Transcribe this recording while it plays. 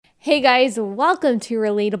Hey guys, welcome to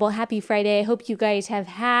Relatable. Happy Friday. I hope you guys have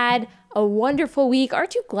had a wonderful week.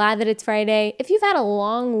 Aren't you glad that it's Friday? If you've had a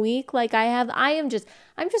long week like I have, I'm just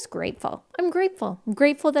grateful. I'm grateful. I'm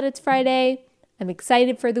grateful that it's Friday. I'm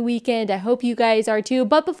excited for the weekend. I hope you guys are too.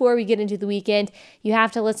 But before we get into the weekend, you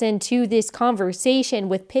have to listen to this conversation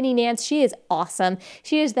with Penny Nance. She is awesome.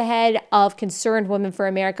 She is the head of Concerned Women for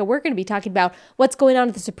America. We're going to be talking about what's going on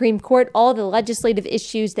at the Supreme Court, all the legislative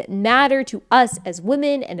issues that matter to us as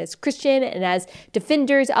women and as Christian and as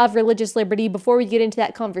defenders of religious liberty. Before we get into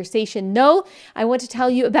that conversation, I want to tell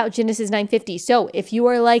you about Genesis 950. So if you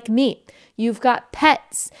are like me, you've got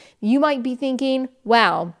pets, you might be thinking,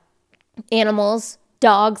 wow, animals,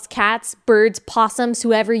 dogs, cats, birds, possums,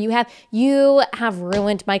 whoever you have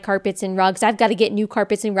ruined my carpets and rugs. I've got to get new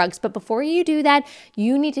carpets and rugs. But before you do that,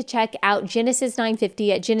 you need to check out Genesis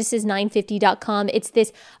 950 at genesis950.com. It's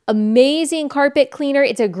this amazing carpet cleaner.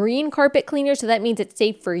 It's a green carpet cleaner, so that means it's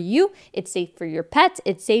safe for you, it's safe for your pets,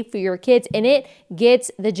 it's safe for your kids, and it gets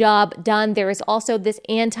the job done. There is also this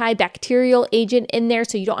antibacterial agent in there,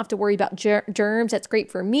 so you don't have to worry about germs. That's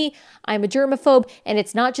great for me. I'm a germaphobe, and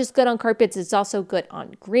it's not just good on carpets, it's also good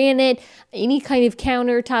on granite, any kind of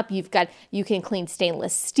countertop. You can clean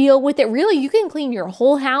stainless steel with it. Really, you can clean your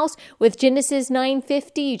whole house with Genesis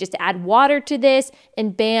 950. You just add water to this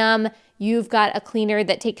and bam, you've got a cleaner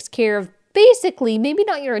that takes care of basically, maybe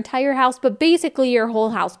not your entire house, but basically your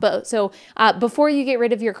whole house. Before you get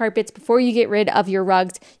rid of your carpets, before you get rid of your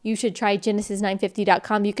rugs, you should try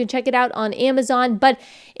genesis950.com. You can check it out on Amazon, but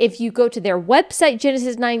if you go to their website,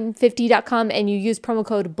 genesis950.com, and you use promo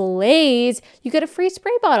code BLAZE, you get a free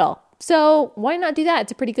spray bottle. So why not do that?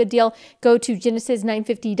 It's a pretty good deal. Go to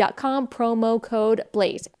genesis950.com, promo code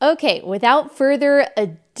BLAZE. Okay, without further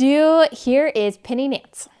ado, here is Penny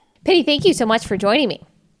Nance. Penny, thank you so much for joining me.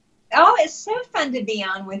 Oh, it's so fun to be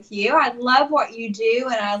on with you. I love what you do,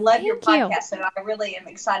 and I love your podcast, so I really am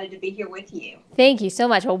excited to be here with you. Thank you so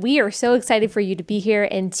much. Well, we are so excited for you to be here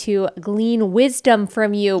and to glean wisdom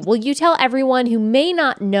from you. Will you tell everyone who may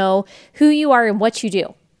not know who you are and what you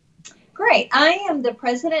do? Great. I am the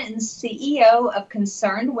president and CEO of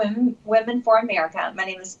Concerned Women for America. My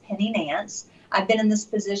name is Penny Nance. I've been in this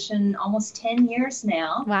position almost 10 years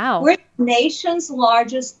now. Wow. We're the nation's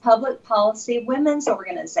largest public policy women's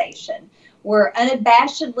organization. We're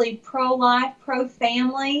unabashedly pro-life,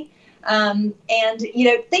 pro-family. And,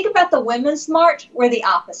 think about the Women's March. We're the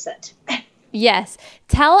opposite. Yes.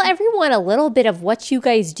 Tell everyone a little bit of what you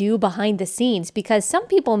guys do behind the scenes, because some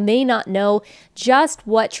people may not know just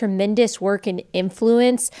what tremendous work and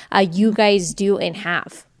influence you guys do and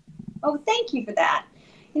have. Oh, thank you for that.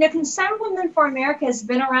 Concerned Women for America has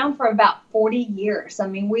been around for about 40 years. I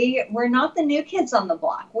mean, we're not the new kids on the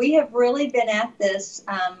block. We have really been at this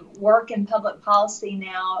work in public policy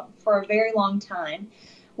now for a very long time.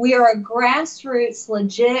 We are a grassroots,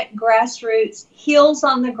 legit grassroots, heels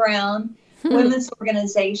on the ground women's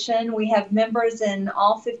organization. We have members in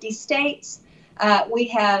all 50 states. We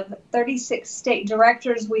have 36 state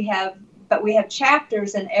directors. But we have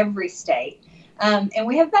chapters in every state. And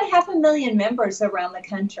we have about 500,000 members around the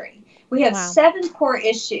country. We have 7 core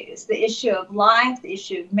issues: the issue of life, the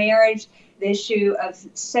issue of marriage, the issue of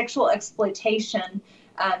sexual exploitation,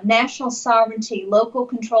 national sovereignty, local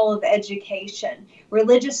control of education,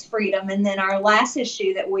 religious freedom, and then our last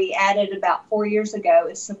issue that we added about 4 years ago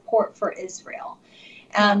is support for Israel.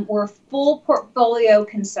 We're full portfolio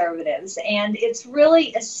conservatives, and it's really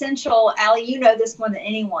essential, Allie, you know this more than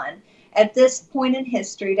anyone, at this point in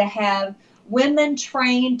history to have women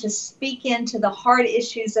trained to speak into the hard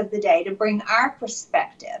issues of the day, to bring our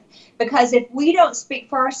perspective. Because if we don't speak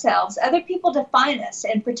for ourselves, other people define us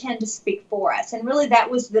and pretend to speak for us. And really that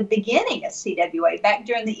was the beginning of CWA back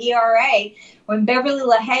during the ERA, when Beverly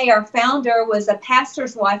LaHaye, our founder, was a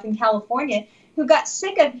pastor's wife in California who got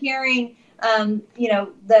sick of hearing,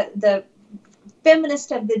 the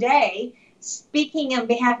feminist of the day speaking on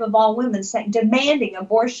behalf of all women, saying, demanding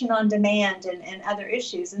abortion on demand and other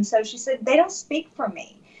issues. And so she said, they don't speak for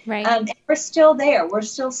me. Right. And we're still there. We're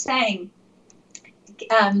still saying,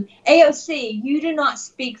 AOC, you do not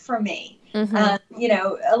speak for me. Mm-hmm.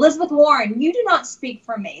 Elizabeth Warren, you do not speak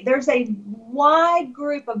for me. There's a broad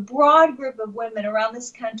group of women around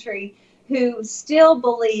this country who still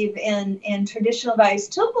believe in traditional values,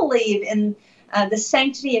 still believe in the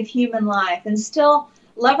sanctity of human life, and still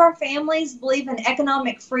love our families, believe in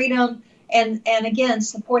economic freedom, and again,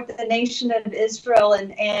 support the nation of Israel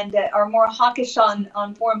and are more hawkish on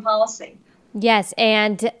foreign policy. Yes,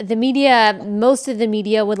 and the media, most of the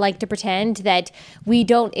media would like to pretend that we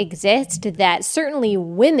don't exist, that certainly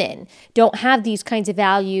women don't have these kinds of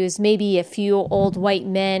values. Maybe a few old white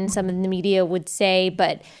men, some in the media would say,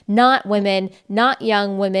 but not women, not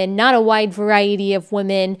young women, not a wide variety of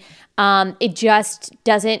women. It just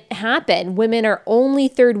doesn't happen. Women are only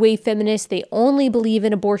third wave feminists. They only believe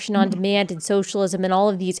in abortion on demand and socialism and all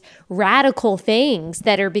of these radical things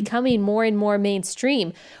that are becoming more and more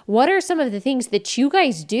mainstream. What are some of the things that you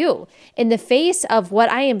guys do in the face of what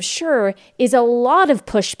I am sure is a lot of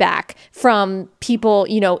pushback from people,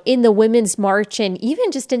 in the Women's March and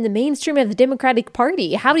even just in the mainstream of the Democratic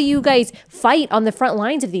Party? How do you guys fight on the front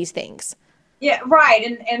lines of these things? Yeah,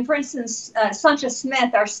 right. And for instance, Sancha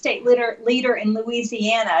Smith, our state leader in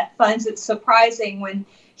Louisiana, finds it surprising when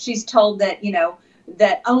she's told that,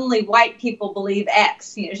 that only white people believe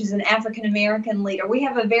X. She's an African-American leader. We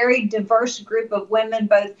have a very diverse group of women,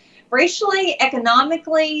 both racially,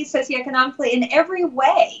 economically, socioeconomically, in every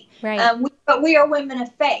way. Right. But we are women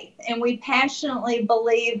of faith, and we passionately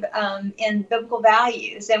believe in biblical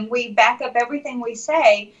values, and we back up everything we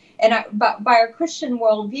say. And by our Christian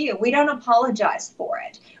worldview, we don't apologize for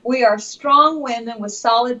it. We are strong women with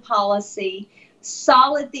solid policy,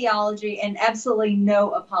 solid theology, and absolutely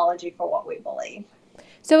no apology for what we believe.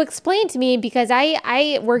 So explain to me, because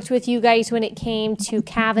I worked with you guys when it came to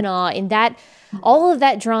Kavanaugh, and that all of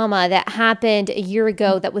that drama that happened a year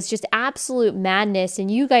ago that was just absolute madness,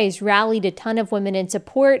 and you guys rallied a ton of women in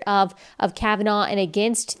support of Kavanaugh and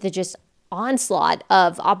against the just onslaught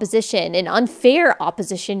of opposition and unfair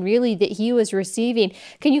opposition really that he was receiving.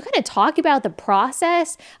 Can you kind of talk about the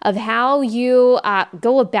process of how you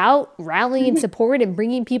go about rallying support and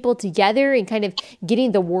bringing people together and kind of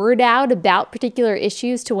getting the word out about particular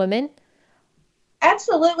issues to women?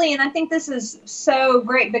 Absolutely. And I think this is so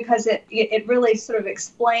great because it really sort of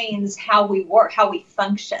explains how we work, how we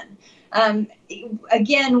function.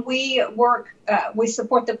 Again, we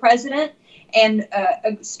support the president and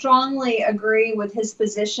strongly agree with his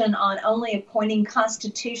position on only appointing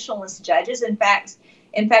constitutionalist judges. In fact,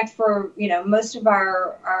 for most of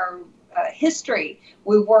our history,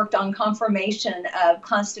 we worked on confirmation of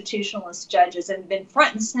constitutionalist judges and been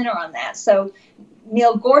front and center on that. So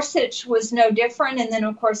Neil Gorsuch was no different, and then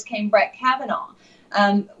of course came Brett Kavanaugh.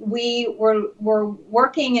 We were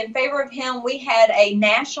working in favor of him. We had a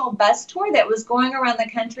national bus tour that was going around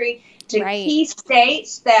the country to key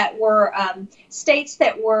states that were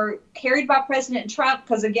carried by President Trump,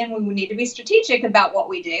 because again, we need to be strategic about what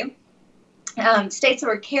we do. States that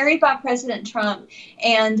were carried by President Trump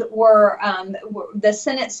and the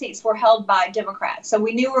Senate seats were held by Democrats. So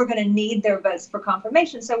we knew we were going to need their votes for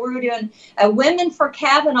confirmation. So we were doing a Women for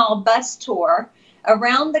Kavanaugh bus tour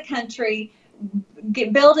around the country,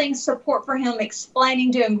 building support for him,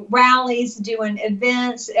 explaining, doing rallies, doing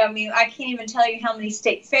events. I mean, I can't even tell you how many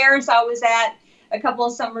state fairs I was at a couple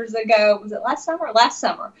of summers ago. Was it last summer? Last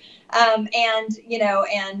summer. And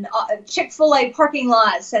Chick-fil-A parking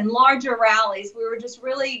lots and larger rallies. We were just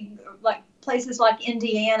really like places like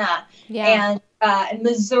Indiana and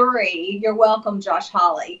Missouri. You're welcome, Josh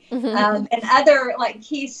Hawley, and other like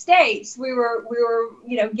key states. We were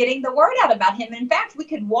getting the word out about him. In fact, we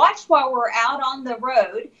could watch while we're out on the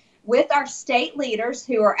road with our state leaders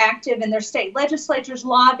who are active in their state legislatures,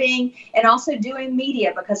 lobbying, and also doing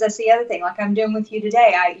media, because that's the other thing, like I'm doing with you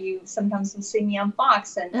today. You sometimes will see me on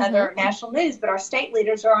Fox and other national news, but our state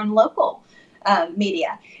leaders are on local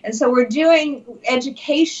media. And so we're doing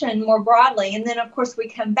education more broadly. And then, of course, we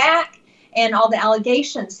come back and all the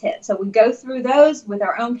allegations hit. So we go through those with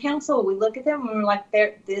our own counsel. We look at them and we're like,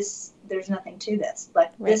 there's nothing to this.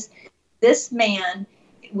 Like this man,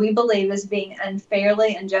 we believe, is being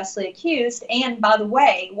unfairly and justly accused. And by the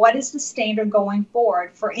way, what is the standard going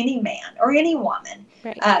forward for any man or any woman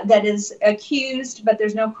that is accused, but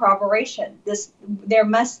there's no corroboration? There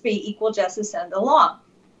must be equal justice under the law.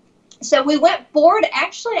 So we went forward,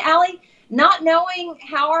 actually, Allie, not knowing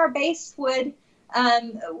how our base would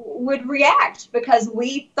react, because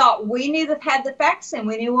we thought we had the facts and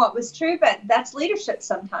we knew what was true, but that's leadership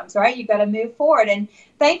sometimes, right? You've got to move forward. And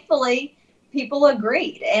thankfully, people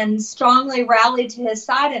agreed and strongly rallied to his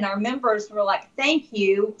side, and our members were like, thank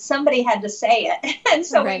you. Somebody had to say it. And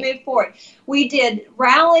so we moved forward. We did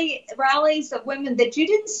rallies of women that you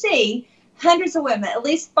didn't see, hundreds of women, at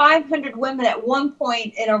least 500 women at one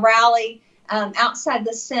point in a rally outside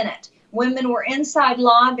the Senate. Women were inside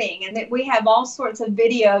lobbying, and that we have all sorts of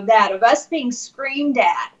video of that, of us being screamed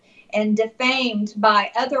at and defamed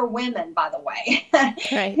by other women, by the way,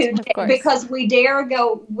 Right, of course. because we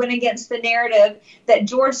went against the narrative that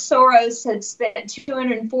George Soros had spent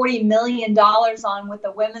 $240 million on with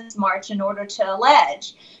the Women's March in order to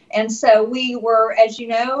allege. And so we were, as you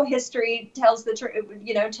know, history tells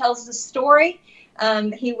tells the story.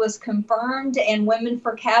 He was confirmed, and Women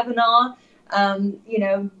for Kavanaugh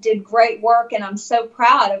did great work. And I'm so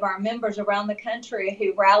proud of our members around the country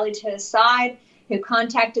who rallied to his side, who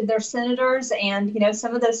contacted their senators, and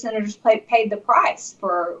some of those senators paid the price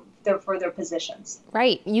for their positions.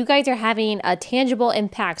 Right. You guys are having a tangible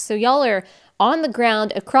impact. So y'all are on the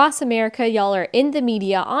ground across America. Y'all are in the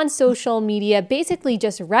media, on social media, basically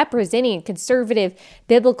just representing conservative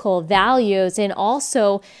biblical values, and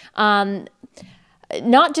also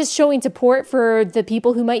not just showing support for the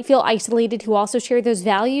people who might feel isolated, who also share those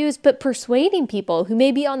values, but persuading people who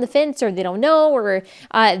may be on the fence, or they don't know, or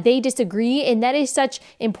they disagree. And that is such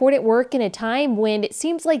important work in a time when it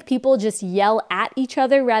seems like people just yell at each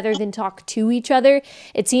other rather than talk to each other.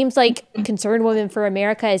 It seems like Concerned Women for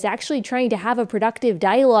America is actually trying to have a productive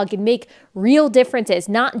dialogue and make real differences,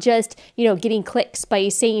 not just, getting clicks by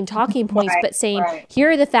saying talking points, but saying,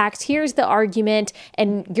 here are the facts, here's the argument,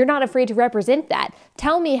 and you're not afraid to represent that.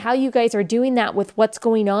 Tell me how you guys are doing that with what's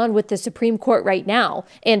going on with the Supreme Court right now.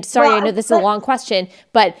 And sorry, I know this is a long question,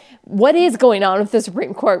 but what is going on with the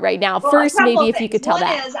Supreme Court right now? First, maybe if you could tell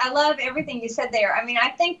that. One is, I love everything you said there. I mean, I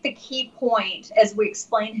think the key point as we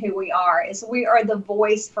explain who we are is we are the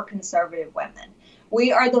voice for conservative women.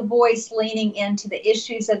 We are the voice leaning into the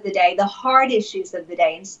issues of the day, the hard issues of the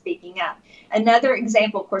day, and speaking up. Another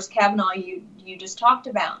example, of course, Kavanaugh, you just talked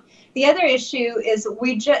about. The other issue is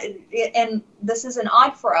and this isn't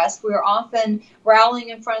odd for us, we're often rallying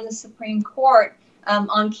in front of the Supreme Court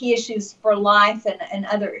on key issues for life and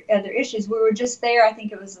other issues. We were just there, I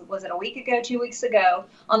think it was it a week ago, 2 weeks ago,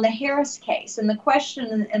 on the Harris case. And the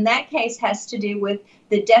question in that case has to do with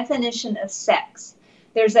the definition of sex.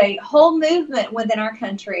 There's a whole movement within our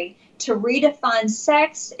country to redefine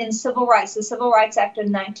sex in civil rights, the Civil Rights Act of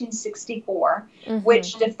 1964,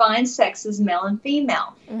 which defines sex as male and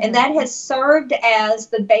female. And that has served as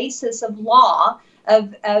the basis of law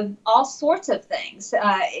of all sorts of things,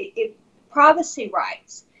 privacy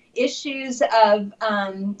rights, issues of,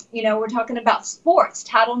 we're talking about sports,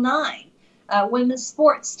 Title IX, women's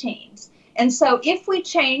sports teams. And so if we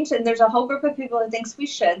change, and there's a whole group of people that thinks we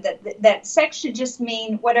should, that sex should just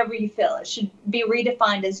mean whatever you feel. It should be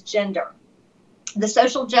redefined as gender. The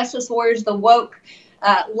social justice warriors, the woke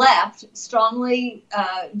left, strongly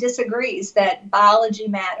disagrees that biology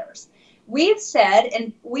matters. We've said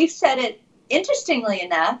it interestingly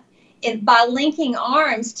enough, by linking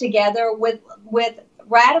arms together with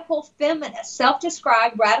radical feminists,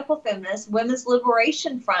 self-described radical feminists, Women's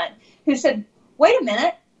Liberation Front, who said, wait a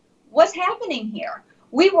minute, what's happening here?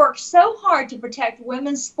 We work so hard to protect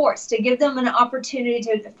women's sports, to give them an opportunity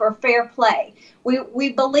for fair play.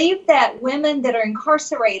 We believe that women that are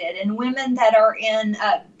incarcerated and women that are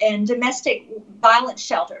in domestic violence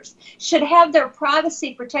shelters should have their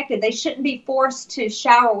privacy protected. They shouldn't be forced to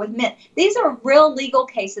shower with men. These are real legal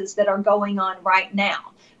cases that are going on right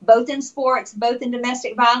now, both in sports, both in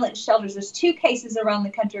domestic violence shelters. There's 2 cases around the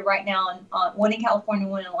country right now, one in California,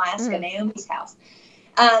 one in Alaska, Naomi's house.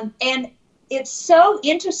 And it's so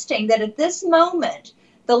interesting that at this moment,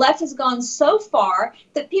 the left has gone so far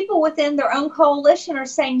that people within their own coalition are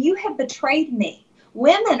saying, you have betrayed me.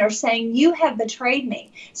 Women are saying, you have betrayed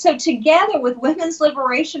me. So together with Women's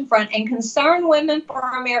Liberation Front and Concerned Women for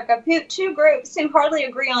America, 2 groups who hardly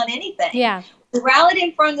agree on anything, we rallied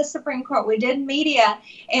in front of the Supreme Court. We did media.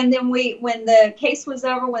 And then when the case was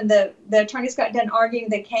over, when the attorneys got done arguing,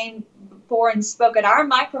 they came and spoke at our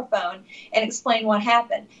microphone and explained what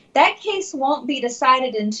happened. That case won't be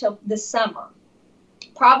decided until the summer,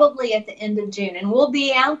 probably at the end of June, and we'll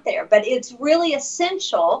be out there. But it's really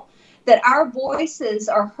essential that our voices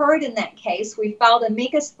are heard in that case. We filed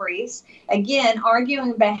amicus briefs, again,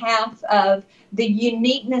 arguing on behalf of the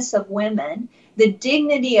uniqueness of women, the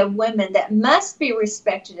dignity of women that must be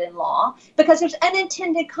respected in law, because there's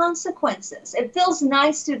unintended consequences. It feels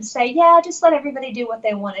nice to say, yeah, just let everybody do what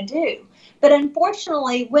they want to do. But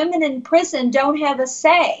unfortunately, women in prison don't have a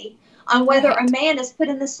say on whether a man is put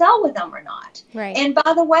in the cell with them or not. Right. And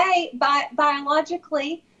by the way,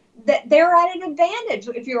 biologically, that they're at an advantage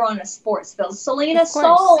if you're on a sports field. Selena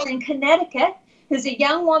Soule in Connecticut, who's a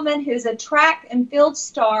young woman who's a track and field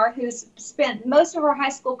star who's spent most of her high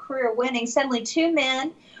school career winning. Suddenly 2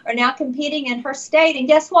 men are now competing in her state. And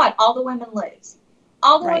guess what? All the women lose.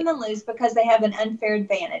 All the women lose because they have an unfair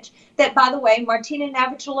advantage. That, by the way, Martina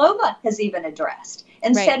Navratilova has even addressed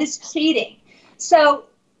and said is cheating. So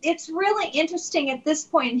it's really interesting at this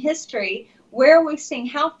point in history where we're seeing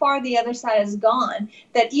how far the other side has gone,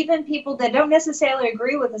 that even people that don't necessarily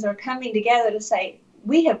agree with us are coming together to say,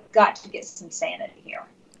 we have got to get some sanity here.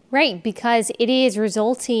 Right, because it is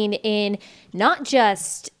resulting in not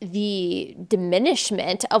just the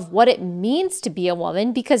diminishment of what it means to be a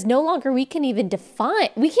woman, because no longer we can't even define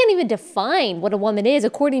what a woman is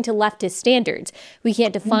according to leftist standards. We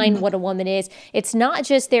can't define what a woman is. It's not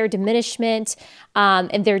just their diminishment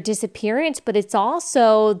and their disappearance, but it's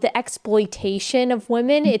also the exploitation of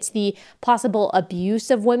women. It's the possible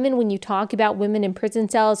abuse of women when you talk about women in prison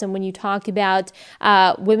cells and when you talk about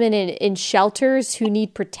women in shelters who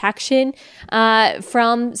need protection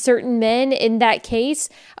from certain men. In that case,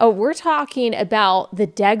 we're talking about the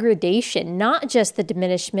degradation, not just the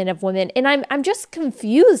diminishment of women. And I'm just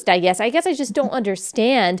confused, I guess. I just don't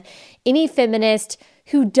understand any feminist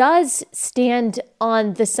who does stand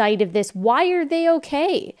on the side of this. Why are they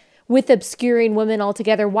okay with obscuring women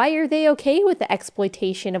altogether? Why are they okay with the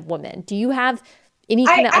exploitation of women? Do you have any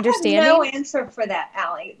kind of understanding? I have no answer for that,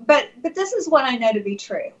 Allie. But this is what I know to be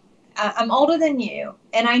true. I'm older than you,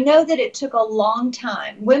 and I know that it took a long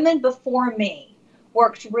time. Women before me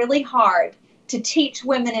worked really hard to teach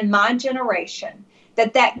women in my generation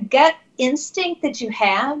that gut instinct that you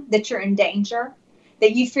have, that you're in danger,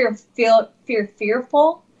 that you feel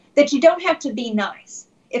fearful, that you don't have to be nice.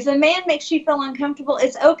 If a man makes you feel uncomfortable,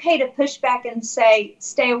 it's okay to push back and say,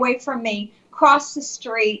 stay away from me, cross the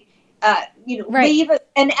street, right. Leave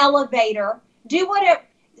an elevator, do whatever.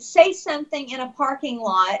 Say something in a parking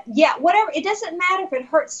lot. Yeah, whatever. It doesn't matter if it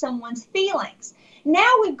hurts someone's feelings.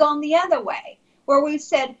 Now we've gone the other way where we've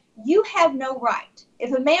said, you have no right.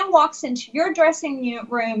 If a man walks into your dressing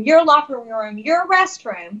room, your locker room, your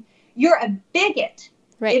restroom, you're a bigot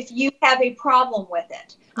if you have a problem with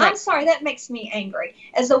it. Right. I'm sorry, that makes me angry.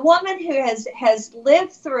 As a woman who has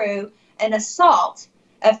lived through an assault,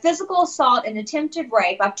 a physical assault and attempted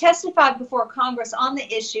rape. I've testified before Congress on the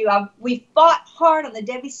issue. We fought hard on the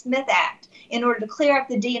Debbie Smith Act in order to clear up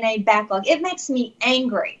the DNA backlog. It makes me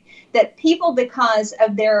angry that people, because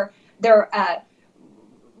of their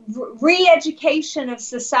re-education of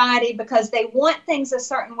society, because they want things a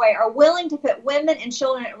certain way, are willing to put women and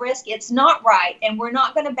children at risk. It's not right, and we're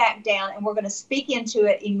not going to back down, and we're going to speak into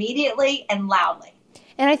it immediately and loudly.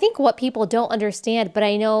 And I think what people don't understand, but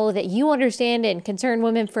I know that you understand and Concerned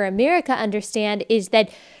Women for America understand, is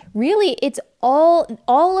that really it's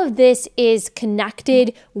all of this is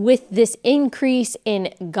connected with this increase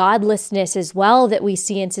in godlessness as well that we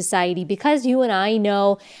see in society, because you and I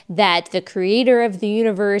know that the creator of the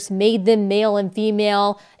universe made them male and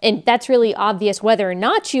female, and that's really obvious whether or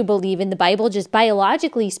not you believe in the Bible, just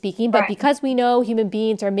biologically speaking. But because we know human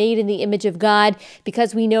beings are made in the image of God,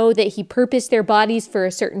 because we know that he purposed their bodies for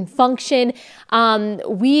a certain function,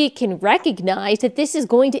 we can recognize that this is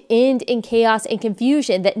going to end in chaos and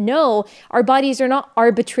confusion, that no, our bodies are not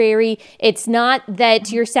arbitrary. It's not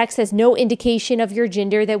that your sex has no indication of your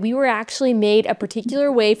gender, that we were actually made a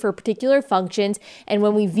particular way for particular functions. And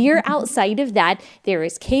when we veer outside of that, there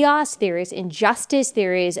is chaos, there is injustice,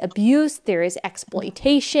 there is abuse, there is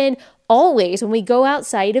exploitation, always when we go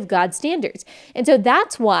outside of God's standards. And so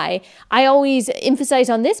that's why I always emphasize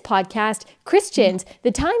on this podcast, Christians,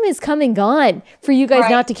 the time is come and gone for you guys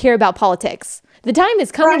not to care about politics. The time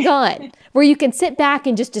is come and gone where you can sit back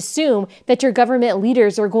and just assume that your government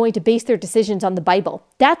leaders are going to base their decisions on the Bible.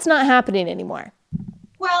 That's not happening anymore.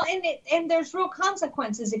 Well, and there's real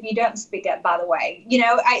consequences if you don't speak up, by the way.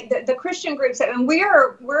 The Christian groups, and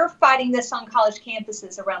we're fighting this on college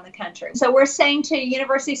campuses around the country. So we're saying to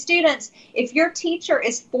university students, if your teacher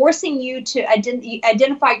is forcing you to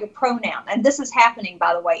identify your pronoun, and this is happening,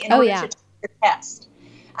 by the way, in order to take your test.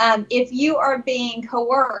 If you are being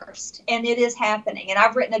coerced, and it is happening, and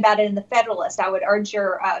I've written about it in the Federalist, I would urge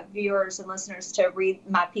your viewers and listeners to read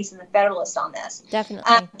my piece in the Federalist on this.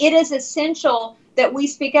 Definitely. It is essential that we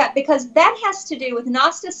speak up, because that has to do with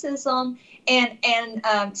Gnosticism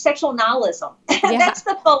and sexual nihilism. Yeah. That's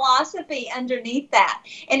the philosophy underneath that.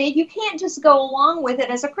 And you can't just go along with it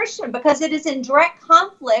as a Christian, because it is in direct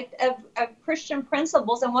conflict of Christian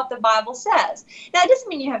principles and what the Bible says. Now, it doesn't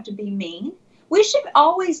mean you have to be mean. We should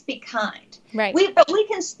always be kind. Right. But we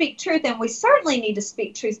can speak truth, and we certainly need to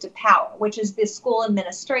speak truth to power, which is the school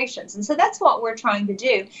administrations. And so that's what we're trying to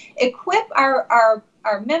do. Equip our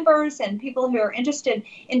members and people who are interested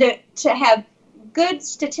to have good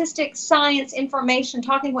statistics, science, information,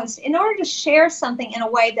 talking points, in order to share something in a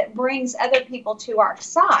way that brings other people to our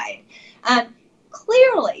side.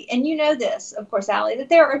 Clearly, and you know this, of course, Allie, that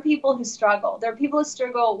there are people who struggle. There are people who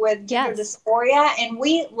struggle with gender dysphoria, and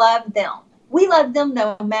we love them. We love them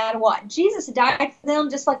no matter what. Jesus died for them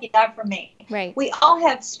just like he died for me. Right. We all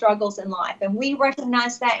have struggles in life, and we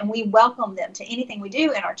recognize that, and we welcome them to anything we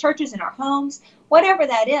do in our churches, in our homes, whatever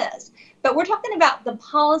that is. But we're talking about the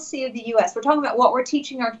policy of the U.S. We're talking about what we're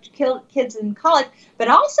teaching our kids in college, but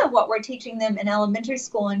also what we're teaching them in elementary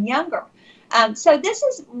school and younger. So this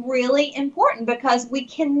is really important because we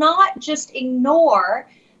cannot just ignore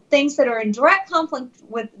things that are in direct conflict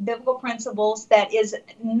with biblical principles that is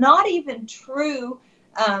not even true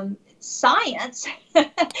science. Right.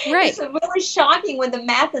 It's really shocking when the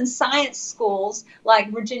math and science schools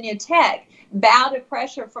like Virginia Tech bow to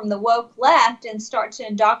pressure from the woke left and start to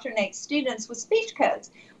indoctrinate students with speech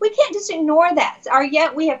codes. We can't just ignore that.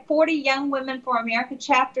 Yet we have 40 Young Women for America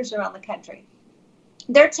chapters around the country.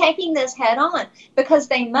 They're taking this head on because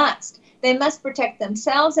they must. They must protect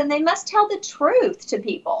themselves, and they must tell the truth to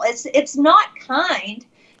people. It's not kind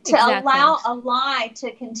to allow a lie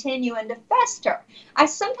to continue and to fester. I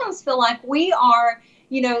sometimes feel like we are,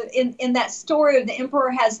 in that story of the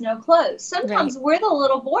emperor has no clothes. Sometimes we're the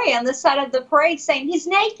little boy on the side of the parade saying he's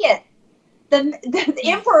naked. The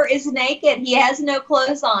emperor is naked. He has no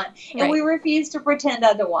clothes on. And we refuse to pretend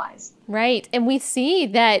otherwise. Right. And we see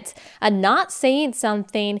that not saying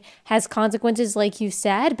something has consequences, like you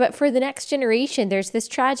said, but for the next generation, there's this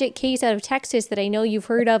tragic case out of Texas that I know you've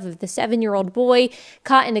heard of the 7-year-old boy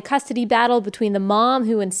caught in a custody battle between the mom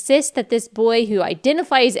who insists that this boy, who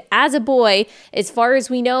identifies as a boy, as far as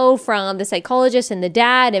we know from the psychologist and the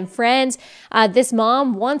dad and friends, this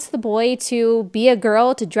mom wants the boy to be a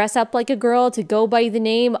girl, to dress up like a girl, to go by the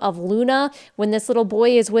name of Luna. When this little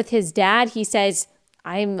boy is with his dad, he says,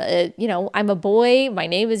 I'm a boy, my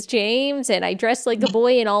name is James, and I dress like a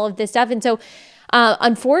boy and all of this stuff. And so,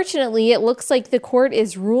 unfortunately, it looks like the court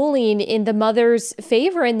is ruling in the mother's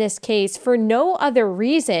favor in this case for no other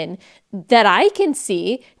reason that I can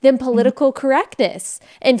see than political correctness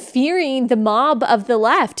and fearing the mob of the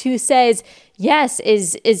left who says, yes,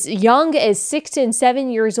 as young as 6 and 7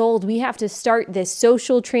 years old, we have to start this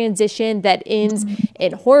social transition that ends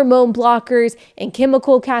in hormone blockers and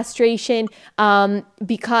chemical castration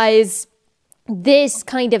because this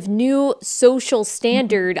kind of new social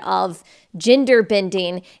standard of gender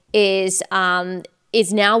bending is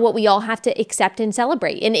now what we all have to accept and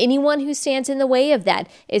celebrate. And anyone who stands in the way of that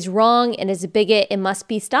is wrong and is a bigot and must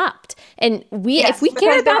be stopped. And if we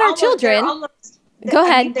care about our children, go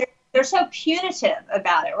ahead. They're so punitive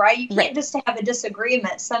about it, right? You can't just have a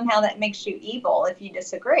disagreement. Somehow that makes you evil if you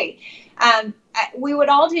disagree. We would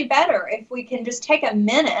all do better if we can just take a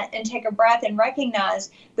minute and take a breath and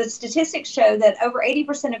recognize the statistics show that over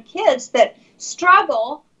 80% of kids that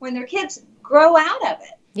struggle when their kids grow out of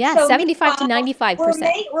it. Yeah, so 75 to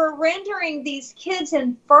 95%. We're rendering these kids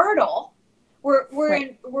infertile.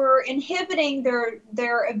 We're inhibiting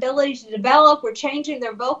their ability to develop. We're changing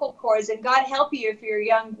their vocal cords. And God help you if you're a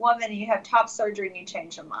young woman and you have top surgery and you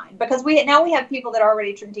change your mind. Because now we have people that are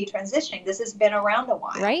already detransitioning. This has been around a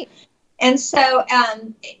while. Right. And so,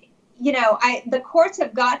 the courts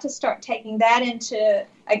have got to start taking that into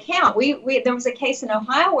account. There was a case in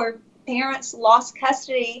Ohio where parents lost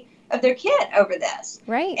custody of their kid over this.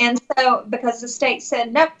 Right. And so because the state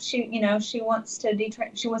said, nope, she wants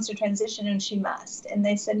to transition and she must. And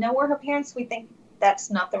they said, no, we're her parents. We think that's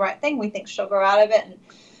not the right thing. We think she'll grow out of it. And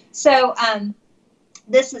so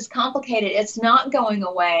this is complicated. It's not going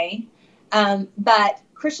away. But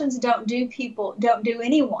Christians don't do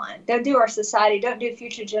anyone, don't do our society, don't do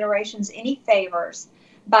future generations any favors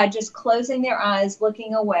by just closing their eyes,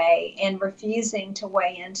 looking away, and refusing to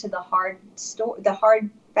weigh into the hard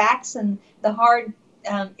facts and the hard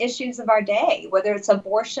issues of our day, whether it's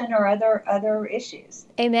abortion or other issues.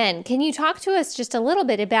 Amen. Can you talk to us just a little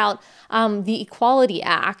bit about the Equality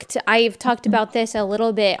Act? I've talked about this a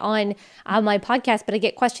little bit on my podcast, but I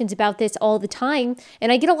get questions about this all the time.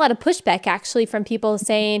 And I get a lot of pushback actually from people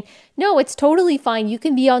saying, no, it's totally fine. You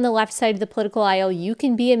can be on the left side of the political aisle. You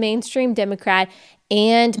can be a mainstream Democrat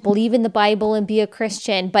and believe in the Bible and be a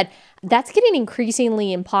Christian. But that's getting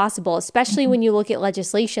increasingly impossible, especially when you look at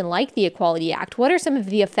legislation like the Equality Act. What are some of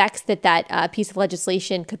the effects that piece of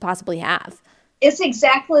legislation could possibly have? It's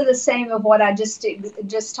exactly the same of what I just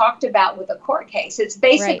talked about with a court case. It's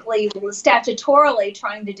basically statutorily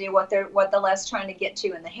trying to do what the left's trying to get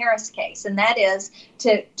to in the Harris case, and that is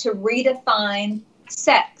to redefine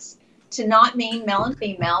sex to not mean male and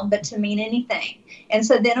female, but to mean anything. And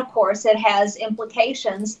so then, of course, it has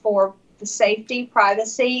implications for the safety,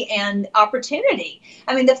 privacy, and opportunity.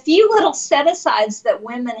 I mean, the few little set-asides that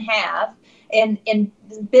women have in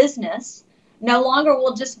business no longer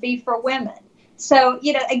will just be for women. So,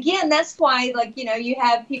 again, that's why, like, you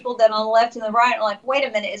have people that on the left and the right are like, wait a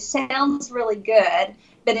minute, it sounds really good,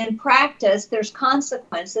 but in practice, there's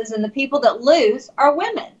consequences, and the people that lose are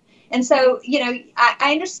women. And so,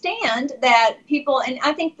 I understand that people, and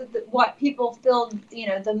I think that what people feel,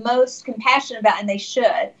 the most compassion about, and they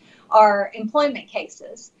should, are employment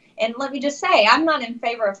cases. And let me just say, I'm not in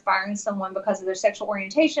favor of firing someone because of their sexual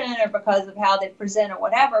orientation or because of how they present or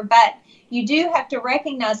whatever, but you do have to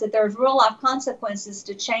recognize that there's real life consequences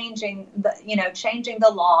to changing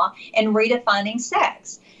the law and redefining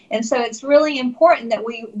sex. And so it's really important that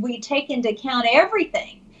we take into account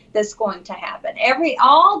everything that's going to happen,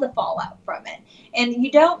 all the fallout from it. And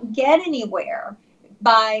you don't get anywhere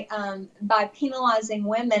by penalizing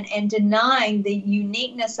women and denying the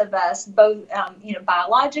uniqueness of us, both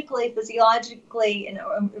biologically, physiologically, and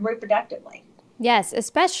reproductively. Yes,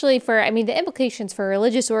 especially for, the implications for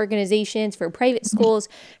religious organizations, for private schools,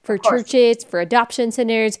 for churches, for adoption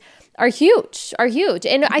centers are huge.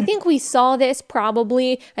 And I think we saw this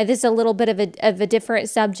probably, this is a little bit of a different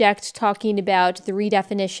subject, talking about the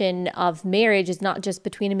redefinition of marriage is not just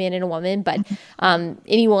between a man and a woman, but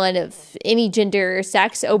anyone of any gender or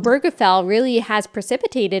sex. Obergefell really has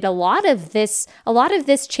precipitated a lot of this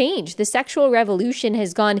change. The sexual revolution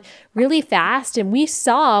has gone really fast. And we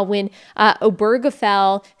saw when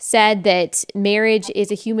Obergefell said that marriage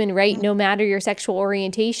is a human right, no matter your sexual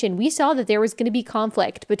orientation, we saw that there was going to be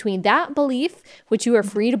conflict between that belief, which you are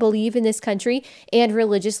free to believe in this country, and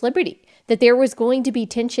religious liberty, that there was going to be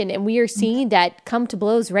tension. And we are seeing that come to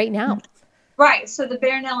blows right now. Right. So the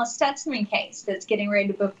Baronella Stutzman case that's getting ready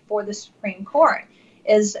to go before the Supreme Court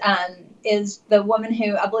is the woman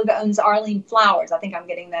who I believe owns Arlene Flowers. I think I'm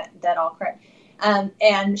getting that all correct.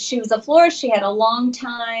 And she was a florist. She had a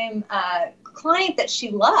long-time client that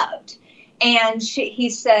she loved. And he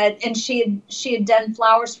said, and she had done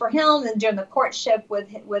flowers for him and during the courtship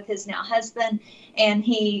with his now husband, and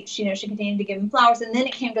she continued to give him flowers. And then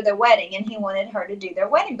it came to their wedding, and he wanted her to do their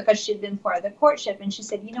wedding because she'd been part of the courtship. And she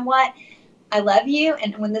said, you know what? I love you,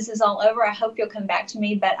 and when this is all over, I hope you'll come back to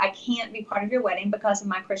me, but I can't be part of your wedding because of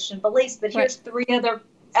my Christian beliefs. But here's 3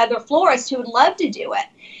 other florists who would love to do it.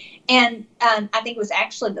 And I think it was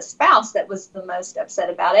actually the spouse that was the most upset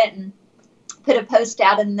about it, and put a post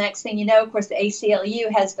out, and the next thing you know, of course, the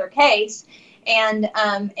ACLU has their case, and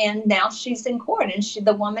now she's in court, and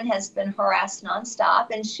the woman has been harassed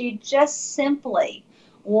nonstop, and she just simply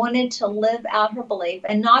wanted to live out her belief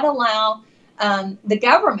and not allow the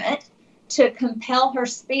government to compel her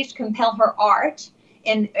speech, compel her art.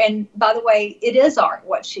 And by the way, it is art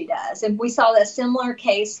what she does. And we saw a similar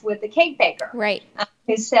case with the cake baker, right?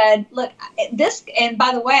 Who said, "Look, this." And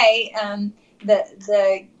by the way,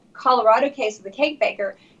 the Colorado case of the cake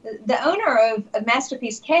baker, the owner of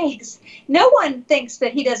Masterpiece Cakes, no one thinks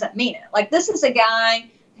that he doesn't mean it. Like, this is a guy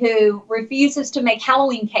who refuses to make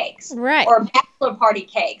Halloween cakes, right, or bachelor party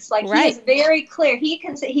cakes. Like, right. He is very clear.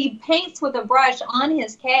 He paints with a brush on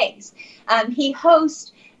his cakes. He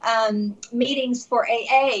hosts meetings for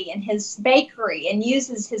AA in his bakery and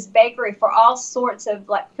uses his bakery for all sorts of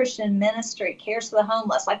like Christian ministry, cares for the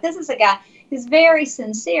homeless. Like, this is a guy who's very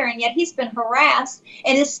sincere, and yet he's been harassed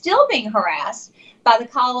and is still being harassed by the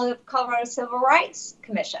Colorado Civil Rights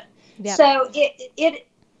Commission. Yep. So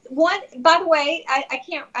by the way,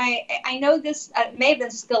 I know this may have been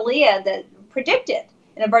Scalia that predicted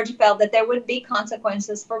in Obergefell that there would be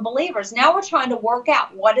consequences for believers. Now we're trying to work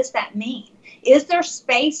out, what does that mean? Is there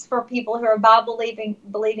space for people who are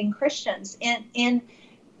Bible-believing Christians in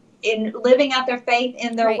living out their faith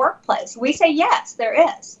in their workplace? We say yes, there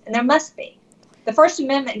is, and there must be. The First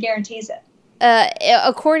Amendment guarantees it.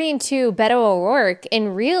 According to Beto O'Rourke,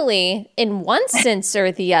 and really, in one sense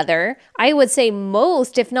or the other, I would say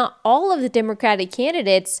most, if not all of the Democratic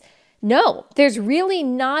candidates, no, there's really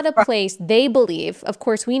not a place they believe. Of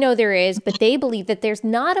course, we know there is, but they believe that there's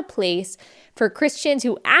not a place for Christians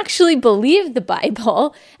who actually believe the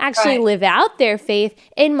Bible, actually live out their faith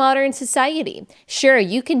in modern society. Sure,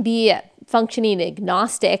 you can be functioning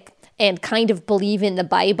agnostic and kind of believe in the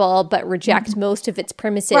Bible, but reject most of its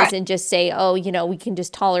premises and just say, oh, we can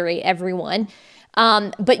just tolerate everyone.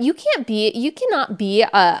 But you cannot be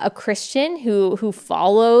a Christian who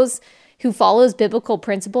follows biblical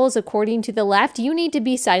principles according to the left. You need to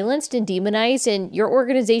be silenced and demonized, and your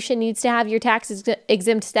organization needs to have your tax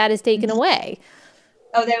exempt status taken away.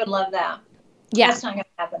 Oh, they would love that. Yeah, that's not going to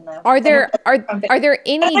happen though. Are there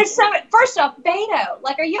any? First off, Beto,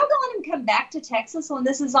 like, are y'all going to let him come back to Texas when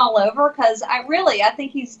this is all over? Because I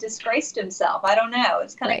think he's disgraced himself. I don't know.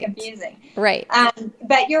 It's kind of confusing. Right.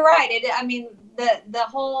 But you're right. the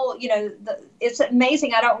whole, it's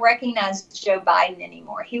amazing. I don't recognize Joe Biden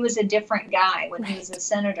anymore. He was a different guy when he was a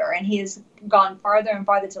senator, and he has gone farther and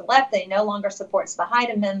farther to the left. He no longer supports the Hyde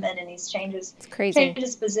Amendment, and he's changed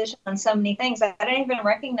his position on so many things. I don't even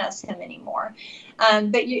recognize him anymore.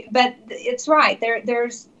 But it's right.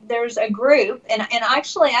 There's a group, and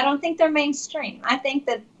actually, I don't think they're mainstream. I think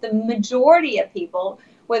that the majority of people,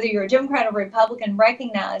 whether you're a Democrat or Republican,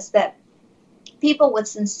 recognize that people with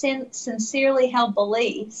sincerely held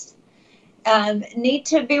beliefs need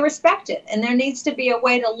to be respected, and there needs to be a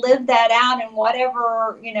way to live that out in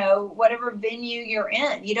whatever venue you're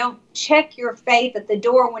in. You don't check your faith at the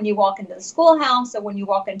door when you walk into the schoolhouse or when you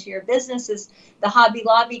walk into your business, as the Hobby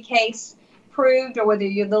Lobby case proved, or whether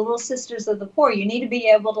you're the Little Sisters of the Poor. You need to be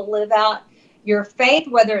able to live out your faith,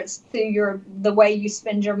 whether it's through the way you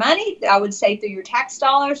spend your money, I would say through your tax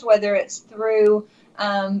dollars, whether it's through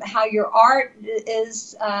how your art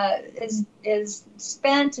is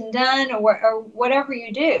spent and done, or whatever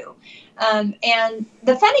you do. And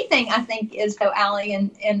the funny thing, I think, is, though, Allie,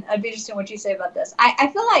 and I'd be interested in what you say about this. I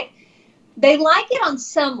feel like they like it on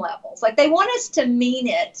some levels. Like, they want us to mean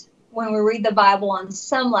it when we read the Bible on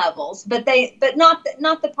some levels, but not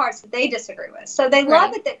the parts that they disagree with. So they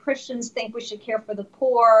love it that Christians think we should care for the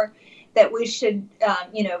poor, that we should,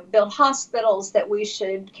 build hospitals, that we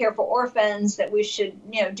should care for orphans, that we should,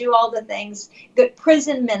 do all the things. Good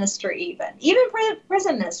prison ministry, even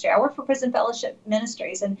prison ministry. I work for Prison Fellowship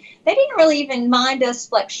Ministries, and they didn't really even mind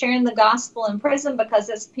us like sharing the gospel in prison, because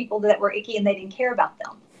it's people that were icky and they didn't care about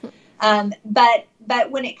them.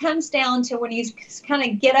 But when it comes down to when you kind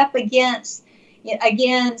of get up against,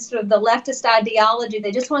 again, sort of the leftist ideology,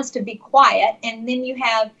 they just want us to be quiet. And then you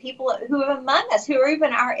have people who are among us, who are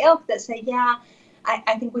even our ilk, that say,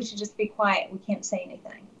 I think we should just be quiet. We can't say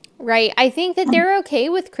anything. Right. I think that they're okay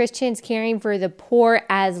with Christians caring for the poor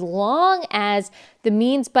as long as the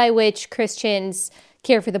means by which Christians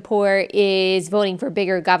care for the poor is voting for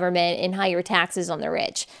bigger government and higher taxes on the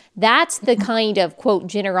rich. That's the kind of, quote,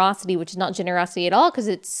 generosity, which is not generosity at all because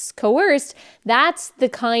it's coerced. That's the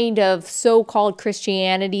kind of so-called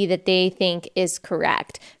Christianity that they think is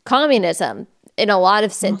correct. Communism, in a lot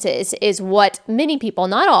of senses, is what many people,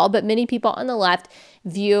 not all, but many people on the left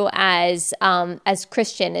view as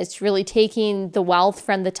Christian. It's really taking the wealth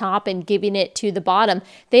from the top and giving it to the bottom.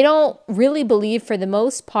 They don't really believe, for the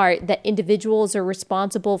most part, that individuals are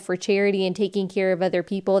responsible for charity and taking care of other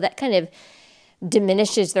people. That kind of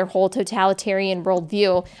diminishes their whole totalitarian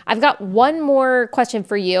worldview. I've got one more question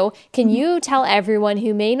for you. Can you tell everyone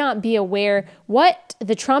who may not be aware what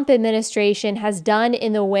the Trump administration has done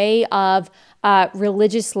in the way of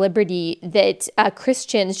religious liberty that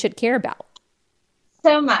Christians should care about?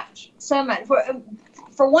 So much.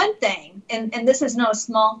 For one thing, and this is not a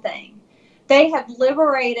small thing, they have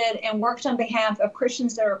liberated and worked on behalf of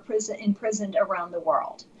Christians that are imprisoned around the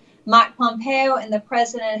world. Mike Pompeo and the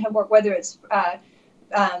president have worked, whether it's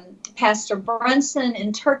Pastor Brunson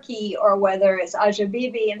in Turkey, or whether it's Aja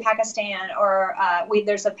Bibi in Pakistan, or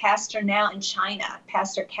there's a pastor now in China,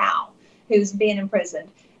 Pastor Cao, who's being imprisoned.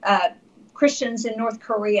 Christians in North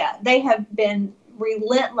Korea, they have been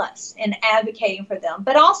relentless in advocating for them,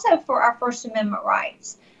 but also for our First Amendment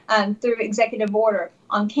rights through executive order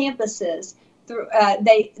on campuses. Through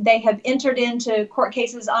they have entered into court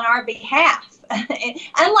cases on our behalf,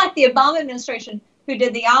 unlike the Obama administration, who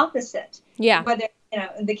did the opposite. Yeah, whether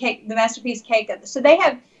the Masterpiece Cake. So they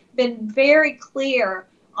have been very clear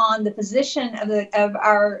on the position of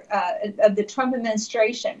the Trump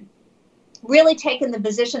administration, really taken the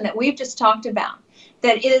position that we've just talked about,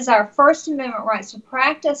 that it is our First Amendment rights to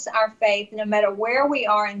practice our faith no matter where we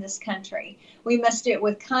are in this country. We must do it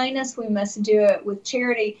with kindness. We must do it with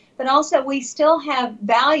charity. But also, we still have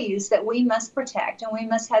values that we must protect, and we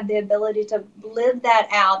must have the ability to live that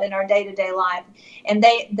out in our day-to-day life. And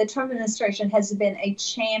the Trump administration has been a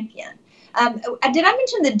champion. Did I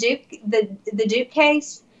mention the Duke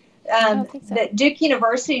case? So. That Duke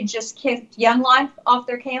University just kicked Young Life off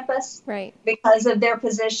their campus, right, because of their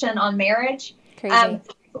position on marriage. Crazy.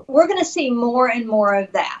 We're going to see more and more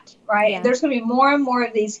of that, right? Yeah. There's going to be more and more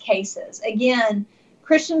of these cases. Again,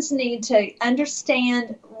 Christians need to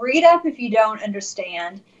understand, read up if you don't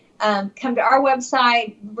understand, come to our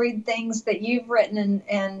website, read things that you've written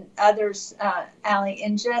and others, Allie,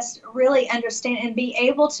 and just really understand and be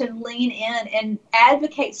able to lean in and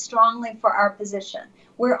advocate strongly for our position.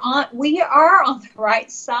 We are on the right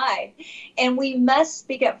side, and we must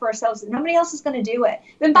speak up for ourselves. Nobody else is going to do it.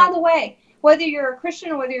 And by the way, whether you're a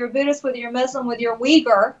Christian, whether you're a Buddhist, whether you're Muslim, whether you're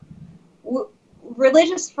Uyghur,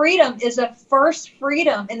 religious freedom is a first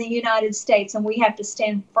freedom in the United States, and we have to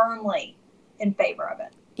stand firmly in favor of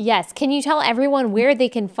it. Yes. Can you tell everyone where they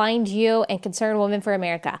can find you and Concerned Women for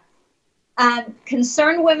America?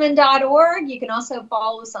 Concernedwomen.org. You can also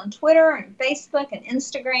follow us on Twitter and Facebook and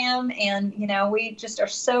Instagram. And, we just are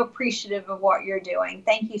so appreciative of what you're doing.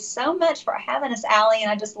 Thank you so much for having us, Allie.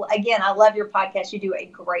 And I love your podcast. You do a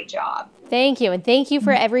great job. Thank you. And thank you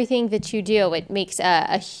for everything that you do. It makes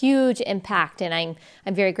a huge impact, and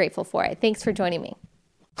I'm very grateful for it. Thanks for joining me.